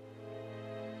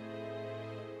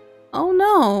 Oh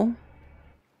no.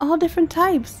 All different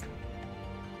types.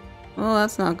 Oh,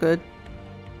 that's not good.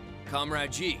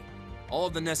 Comrade G, all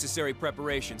of the necessary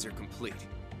preparations are complete.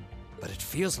 But it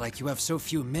feels like you have so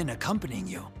few men accompanying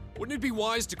you. Wouldn't it be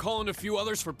wise to call in a few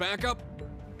others for backup?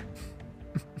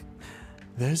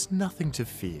 There's nothing to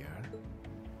fear.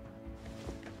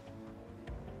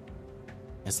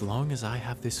 As long as I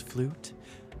have this flute,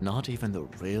 not even the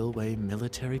railway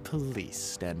military police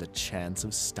stand a chance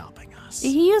of stopping us.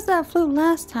 He used that flute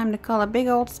last time to call a big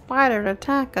old spider to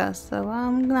attack us, so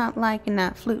I'm not liking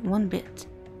that flute one bit.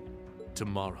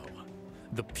 Tomorrow,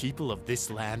 the people of this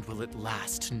land will at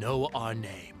last know our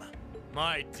name.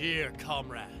 My dear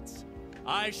comrades,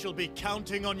 I shall be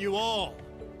counting on you all.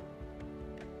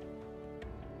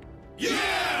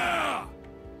 Yeah!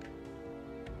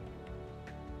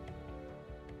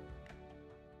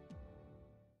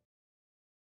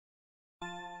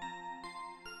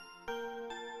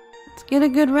 Let's get a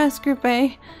good rest, Group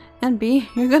A. And B,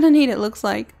 you're gonna need it, looks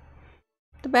like.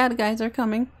 The bad guys are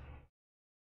coming.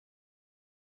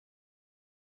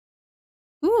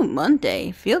 Ooh,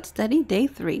 Monday. Field Study Day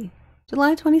 3.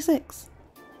 July 26th.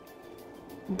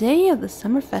 Day of the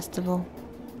Summer Festival.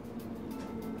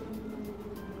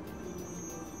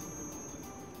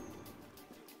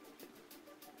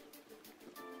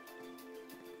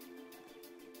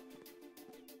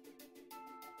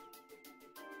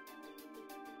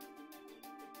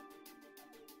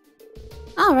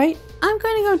 Alright, I'm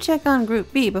going to go check on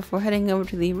Group B before heading over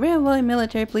to the Railway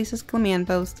Military Police's command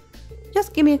post.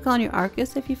 Just give me a call on your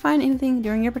Arcus if you find anything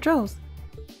during your patrols.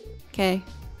 Okay.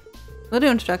 Will do,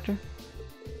 Instructor.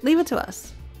 Leave it to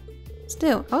us.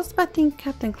 Still, I was expecting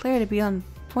Captain Claire to be on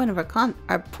point of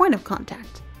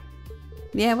contact.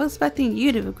 Yeah, I was expecting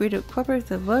you to agree to cooperate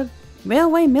with the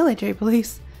Railway Military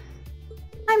Police.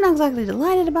 I'm not exactly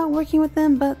delighted about working with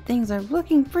them, but things are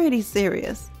looking pretty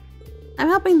serious. I'm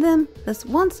helping them this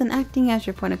once and acting as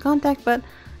your point of contact, but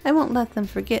I won't let them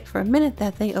forget for a minute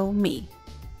that they owe me.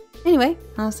 Anyway,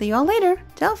 I'll see you all later.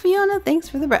 Tell Fiona thanks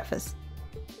for the breakfast.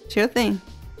 Sure thing.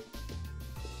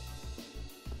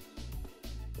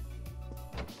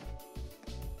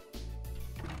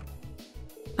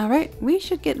 Alright, we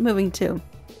should get moving too.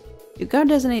 You guard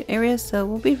designated areas, so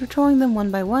we'll be patrolling them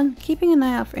one by one, keeping an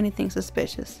eye out for anything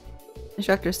suspicious.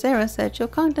 Instructor Sarah said she'll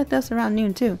contact us around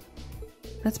noon too.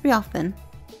 Let's be off then.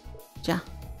 Ja.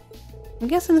 I'm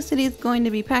guessing the city is going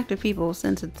to be packed with people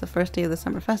since it's the first day of the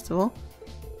summer festival.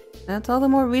 That's all the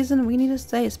more reason we need to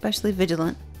stay especially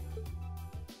vigilant.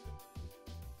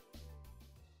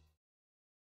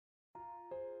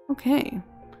 Okay.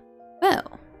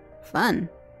 Well, fun.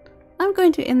 I'm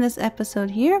going to end this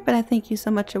episode here, but I thank you so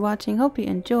much for watching. Hope you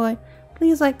enjoy.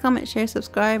 Please like, comment, share,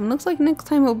 subscribe, and looks like next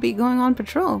time we'll be going on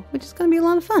patrol, which is going to be a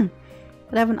lot of fun.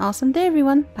 But have an awesome day,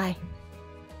 everyone. Bye.